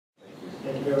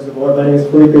Members of the board, my name is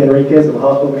Felipe Enriquez. I'm a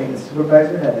hospital maintenance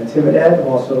supervisor at Natividad. I'm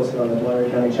also on the Monterey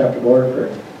County chapter board for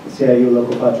the SEIU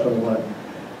Local 521.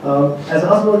 As the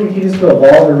hospital continues to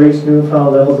evolve and reach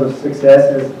newfound levels of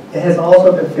success, it has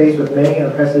also been faced with many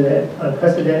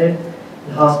unprecedented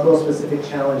and hospital-specific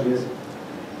challenges.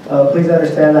 Please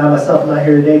understand that I myself am not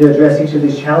here today to address each of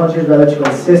these challenges, rather to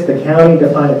insist the county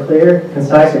define a clear,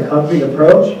 concise, and concrete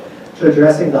approach to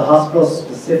addressing the hospital's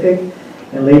specific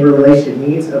and labor-related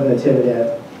needs of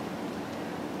Natividad.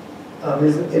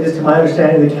 It is to my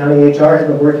understanding the county HR has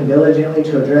been working diligently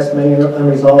to address many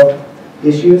unresolved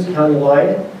issues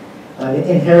countywide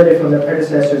inherited from their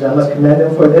predecessors. I must commend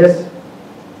them for this.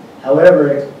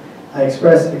 However, I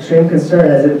express extreme concern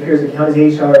as it appears the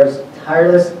county's HR's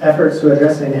tireless efforts to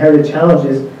address the inherited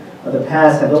challenges of the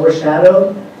past have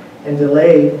overshadowed and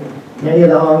delayed many of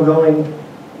the ongoing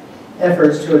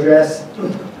efforts to address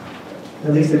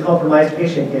at least the compromised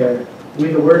patient care. We,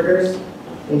 the workers,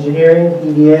 engineering,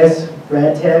 EDS,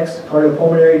 rad techs,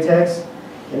 cardiopulmonary techs,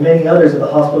 and many others of the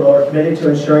hospital are committed to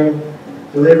ensuring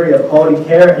delivery of quality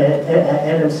care at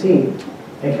NMC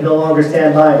and can no longer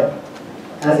stand by it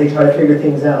as they try to figure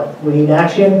things out. We need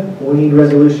action, we need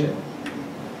resolution.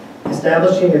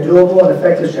 Establishing a doable and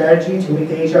effective strategy to meet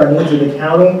the HR needs of the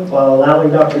county while allowing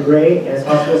Dr. Gray and his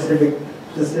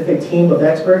hospital-specific team of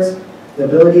experts the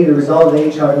ability to resolve the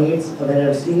HR needs of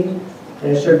NMC and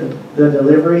ensure the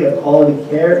delivery of quality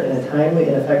care in a timely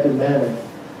and effective manner.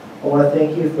 I want to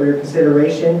thank you for your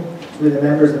consideration through the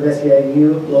members of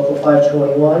SEIU Local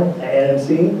 521 at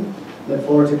NMC. Look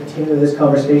forward to continuing this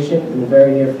conversation in the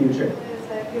very near future.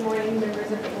 Good morning, members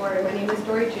of the board. My name is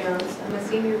Dory Jones. I'm a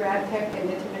senior rad tech at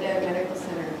Natividad Medical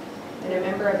Center and a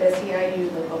member of SEIU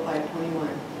Local 521.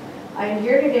 I am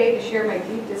here today to share my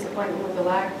deep disappointment with the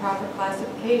lack of proper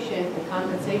classification and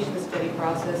compensation study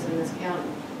process in this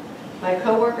county. My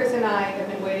coworkers and I have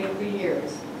been waiting for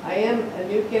years. I am a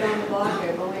new kid on the block.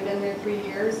 I've only been there 3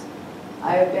 years.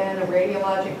 I have been a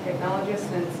radiologic technologist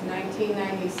since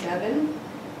 1997.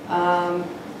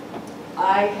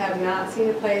 I have not seen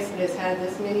a place that has had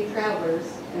this many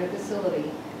travelers in a facility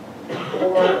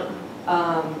or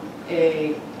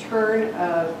a turn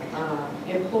of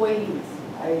employees.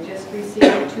 I just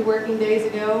received 2 working days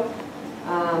ago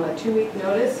a 2-week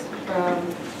notice from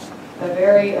a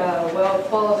very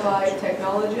well-qualified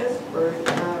technologist for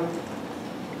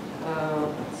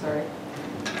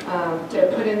to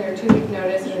put in their 2-week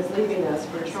notice and is leaving us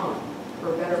for trauma,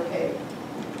 for better pay.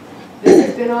 This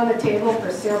has been on the table for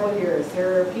several years.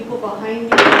 There are people behind me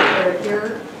that are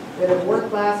here that have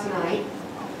worked last night.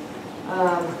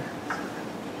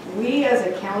 We as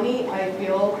a county, I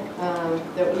feel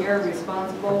that we are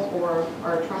responsible for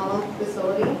our trauma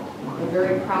facility. I'm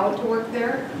very proud to work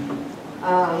there.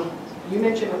 You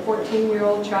mentioned a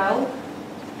 14-year-old child.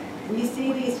 We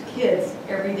see these kids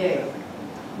every day.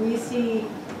 We see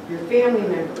your family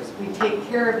members. We take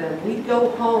care of them. We go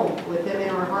home with them in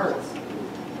our hearts.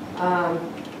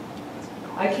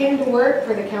 I came to work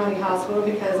for the county hospital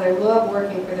because I love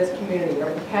working for this community.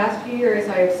 Over the past few years,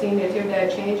 I have seen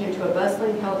Natividad change into a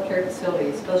bustling healthcare facility,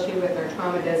 especially with our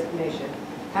trauma designation.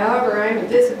 However, I am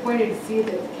disappointed to see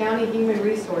that the county human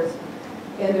resource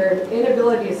and their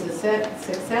inability to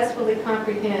successfully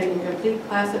comprehend and complete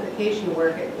classification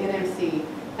work at NMC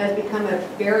has become a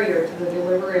barrier to the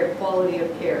delivery of quality of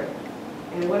care.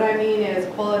 And what I mean is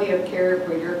quality of care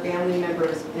for your family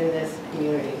members in this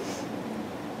community.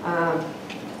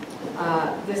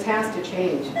 This has to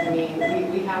change. I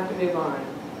mean, we have to move on.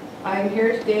 I am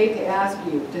here today to ask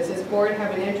you, does this board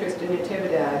have an interest in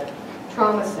Natividad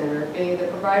Trauma Center being the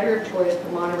provider of choice for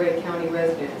Monterey County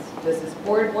residents? Does this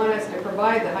board want us to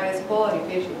provide the highest quality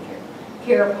patient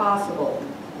care possible?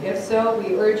 If so,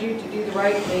 we urge you to do the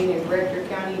right thing and direct your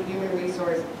county human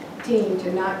resource team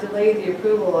to not delay the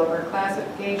approval of our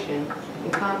classification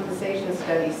and compensation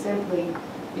study simply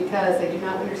because they do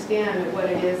not understand what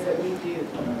it is that we do.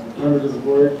 Members of the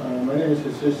board, my name is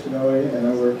Jesus Sonoe, and I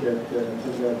work at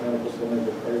Natividad Medical Center as a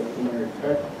cardiopulmonary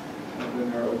tech. I've been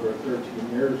there over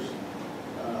 13 years.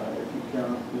 If you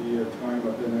count the time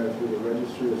I've been there through the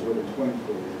registry, it's over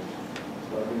 24 years.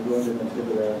 So I've been going to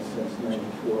Natividad since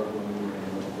 '94 when we were in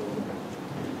the building.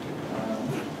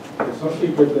 It's no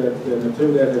secret that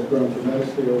Natividad has grown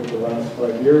tremendously over the last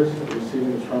 5 years.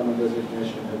 Receiving the trauma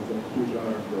designation has been a huge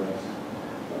honor for us.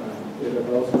 It has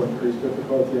also increased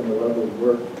difficulty in the level of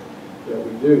work that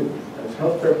we do. As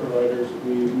healthcare providers,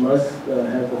 we must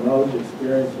have the knowledge,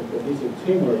 experience, and cohesive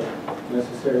teamwork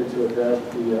necessary to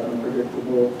adapt the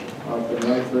unpredictable, often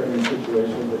life-threatening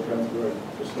situations that come through our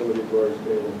facility doors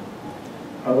daily.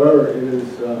 However, it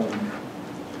is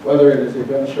Whether it is a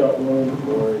gunshot wound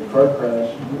or a car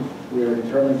crash, we are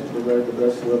determined to provide the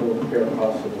best level of care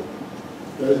possible.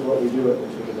 That is what we do at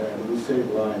Natividad. We save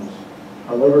lives.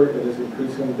 However, it is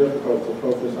increasingly difficult to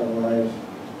focus on lives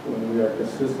when we are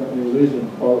consistently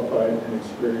losing qualified and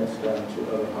experienced staff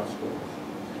to other hospitals.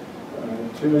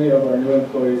 Too many of our new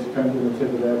employees come to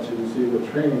Natividad to receive the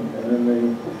training, and then they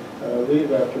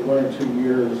leave after 1 or 2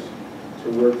 years to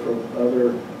work for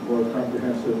other more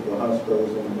comprehensive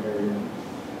hospitals in the area.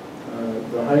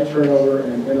 The high turnover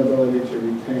and inability to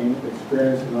retain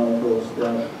experienced and knowledgeable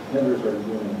staff hinders our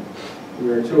union.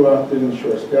 We are too often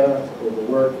short-staffed,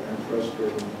 overworked, and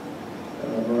frustrated.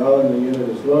 Morale in the unit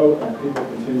is low, and people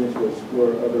continue to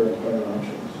explore other employment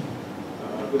options.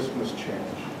 This must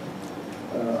change.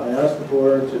 I asked the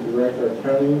board to direct our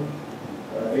county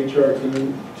HR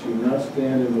team to not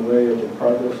stand in the way of the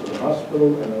progress of the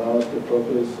hospital and allow us to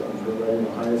focus on providing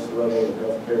the highest level of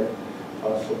health care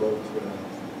possible to them.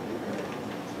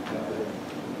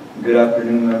 Good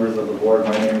afternoon, members of the board.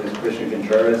 My name is Christian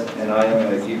Contreras, and I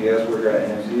am a DBS worker at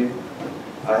NMC.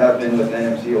 I have been with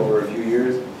NMC over a few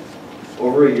years.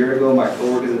 Over a year ago, my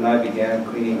coworkers and I began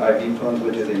cleaning IV pumps,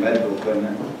 which is a medical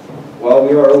equipment. While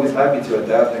we are always happy to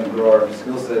adapt and grow our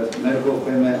skill sets, medical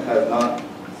equipment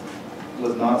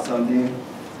was not something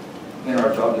in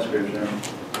our job description,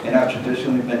 and have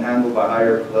traditionally been handled by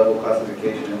higher level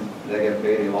classifications that get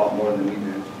paid a lot more than we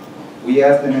do. We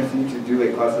asked NMC to do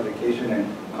a classification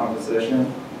and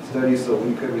compensation study so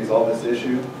we could resolve this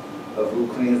issue of who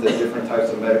cleans the different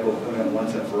types of medical equipment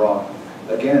once and for all.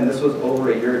 Again, this was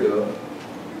over a year ago.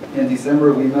 In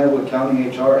December, we met with county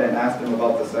HR and asked them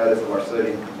about the status of our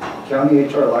study. County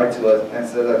HR lied to us and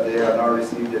said that they had not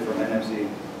received it from NMC.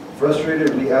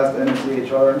 Frustrated, we asked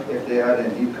NMC HR if they had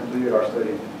indeed completed our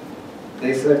study.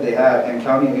 They said they had, and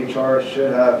county HR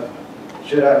should have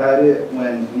had it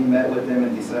when we met with them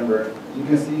in December. You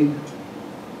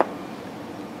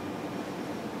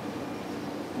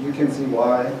can see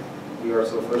why we are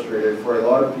so frustrated. For a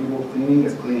lot of people, cleaning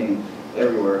is cleaning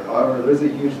everywhere. However, there's a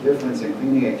huge difference in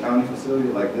cleaning a county facility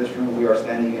like this room we are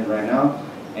standing in right now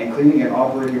and cleaning an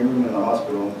operating room in the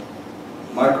hospital.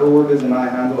 My coworkers and I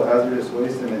handle hazardous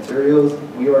waste and materials.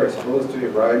 We are exposed to a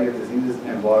variety of diseases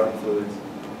and bodily fluids.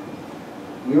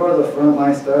 We are the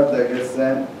frontline staff that gets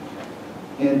sent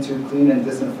in to clean and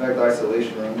disinfect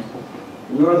isolation rooms.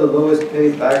 We are the lowest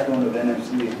paid backbone of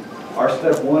NMC. Our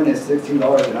step 1 is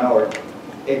 $16 an hour.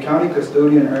 A county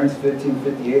custodian earns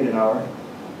 $15.58 an hour.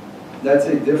 That's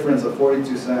a difference of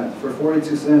 42 cents. For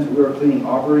 42 cents, we are cleaning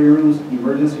operating rooms,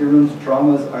 emergency rooms,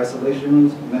 traumas, isolation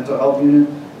rooms, mental health units,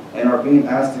 and are being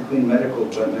asked to clean medical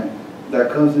equipment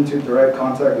that comes into direct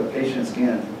contact with patient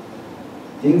skin.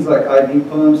 Things like IV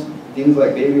pumps, things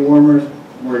like baby warmers,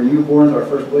 where newborns are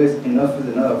first place, enough is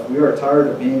enough. We are tired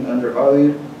of being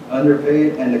undervalued,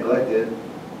 underpaid, and neglected.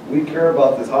 We care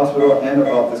about this hospital and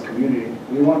about this community.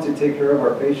 We want to take care of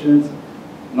our patients,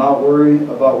 not worry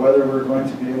about whether we're going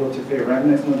to be able to pay rent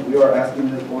next month. We are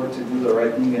asking this board to do the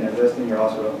right thing and invest in your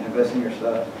hospital, invest in your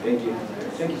staff. Thank you.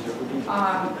 Thank you, sir.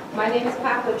 My name is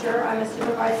Pat Butcher. I'm a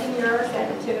supervising nurse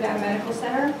at Natividad Medical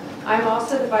Center. I'm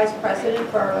also the vice president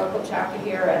for our local chapter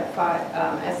here at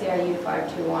SEIU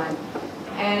 521.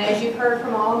 And as you've heard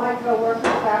from all of my coworkers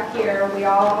back here, we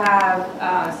all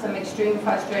have some extreme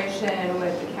frustration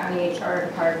with the county HR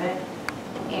department,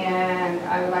 and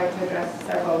I would like to address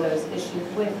several of those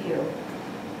issues with you.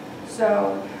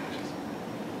 So,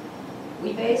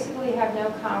 we basically have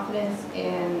no confidence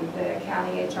in the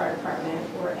county HR department.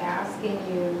 We're asking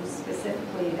you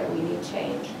specifically that we need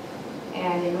change.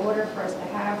 And in order for us to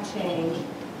have change,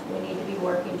 we need to be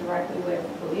working directly with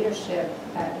the leadership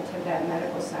at Natividad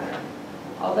Medical Center.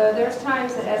 Although there's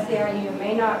times that SEIU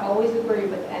may not always agree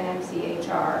with NMC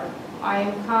HR, I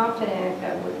am confident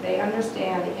that they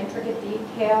understand the intricate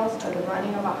details of the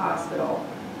running of a hospital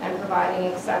and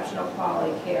providing exceptional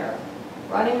quality care.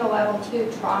 Running a level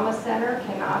 2 trauma center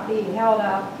cannot be held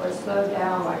up or slowed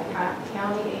down by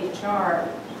county HR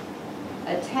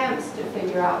attempts to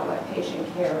figure out what patient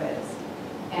care is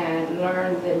and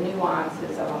learn the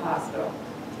nuances of a hospital.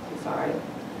 I'm sorry.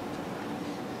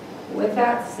 With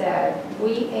that said,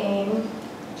 we aim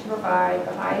to provide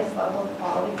the highest level of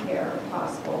quality care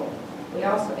possible. We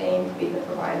also aim to be the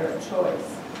provider of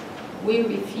choice. We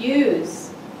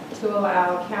refuse to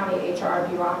allow county HR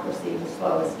bureaucracy to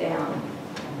slow us down.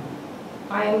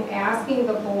 I am asking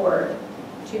the board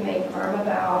to make Irma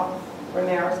Bell,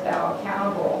 Ramirez Bell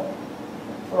accountable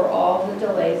for all the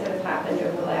delays that have happened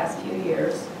over the last few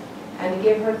years, and to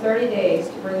give her 30 days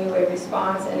to bring you a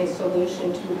response and a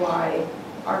solution to why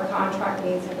our contract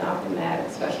needs have not been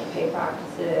met, special pay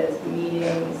practices,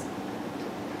 meetings,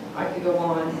 I could go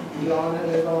on. You all know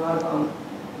there's a lot of them.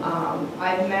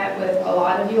 I've met with a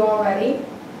lot of you already.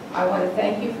 I want to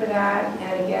thank you for that,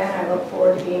 and again, I look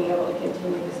forward to being able to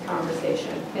continue this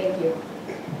conversation. Thank you.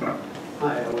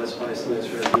 Hi, I'm Wes Weiss, Salinas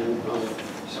resident.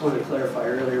 Just wanted to clarify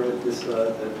earlier with this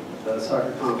the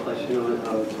soccer complex. You know,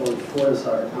 I'm totally for the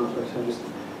soccer complex. It just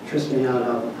trips me out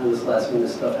how this last minute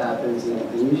stuff happens,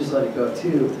 and you just let it go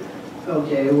too.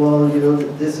 Okay, well, you know,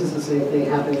 this is the same thing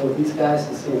happening with these guys.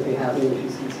 The same thing happening with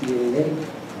UCCAA,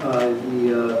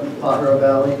 the Pajaro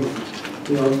Valley.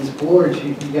 You know, these boards,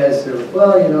 you guys are like,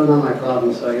 well, you know, not my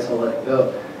problem, so I guess I'll let it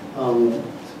go.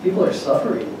 People are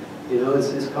suffering. You know,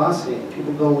 it's costing.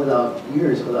 People go without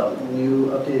years, without new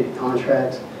updated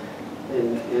contracts,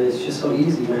 and it's just so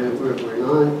easy, man.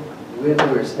 We have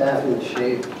our staff in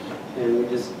shape, and we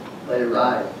just let it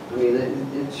ride. I mean,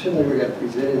 it shouldn't have ever got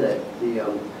presented that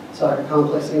the soccer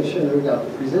complex thing shouldn't have ever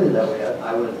got presented that way.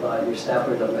 I would have thought your staff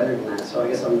would have done better than that. So I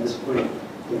guess I'm disappointed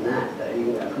in that it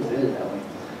even got presented that way.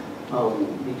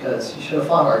 Because you should have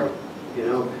fought harder, you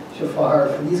know, you should have fought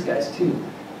harder for these guys too.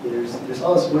 There's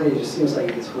all this money, it just seems like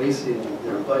it gets wasted, and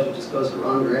our budget just goes the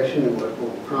wrong direction, and what we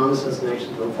promise doesn't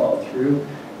actually don't follow through.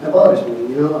 That bothers me,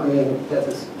 you know. I mean, we've got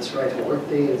this right to work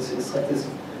thing. It's like this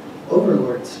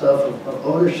overlord stuff of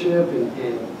ownership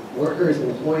and workers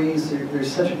and employees.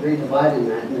 There's such a great divide in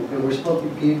that, and we're supposed to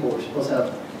be people. We're supposed to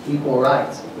have equal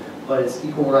rights, but it's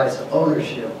equal rights of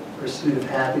ownership, pursuit of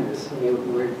happiness. I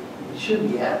mean, we should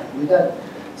be happy. We got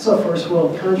it's a first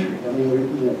world country. I mean,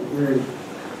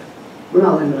 we're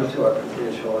not living up to our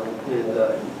potential,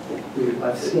 and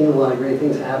I've seen a lot of great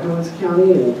things happen with this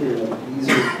county, and these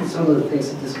are some of the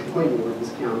things that disappoint me with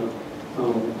this county.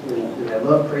 And I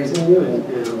love praising you,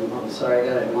 and I'm sorry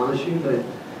I got to admonish you, but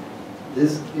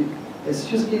it's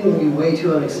just getting to be way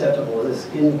too unacceptable. It's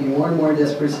getting to be more and more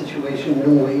desperate situation.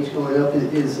 Minimum wage going up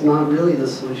is not really the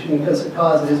solution, because the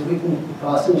cause is we can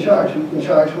cost and charge. We can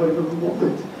charge whatever we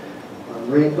want.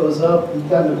 Rent goes up, we've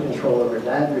got no control over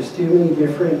that. There's too many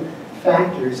different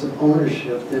factors of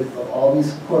ownership of all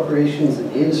these corporations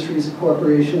and industries of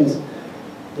corporations.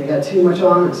 They got too much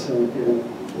on us, and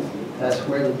that's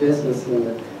where the business and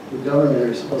the government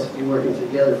are supposed to be working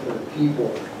together for the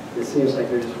people. It seems like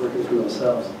they're just working for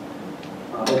themselves.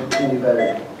 I hope we can do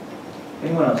better.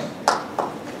 Anyone else?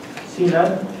 See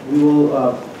none, we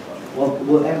will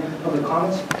we'll end public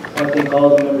comments. I want to thank all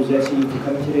the members of SEIU for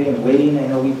coming today and waiting. I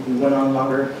know we went on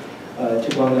longer,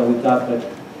 took longer than we thought, but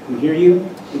we hear you.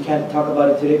 We can't talk about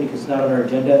it today because it's not on our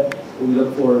agenda, but we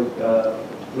look forward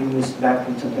bringing this back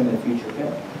sometime in the future, okay?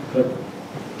 But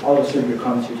all of us heard your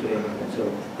comments here today, and so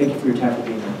thank you for your time for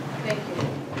being here.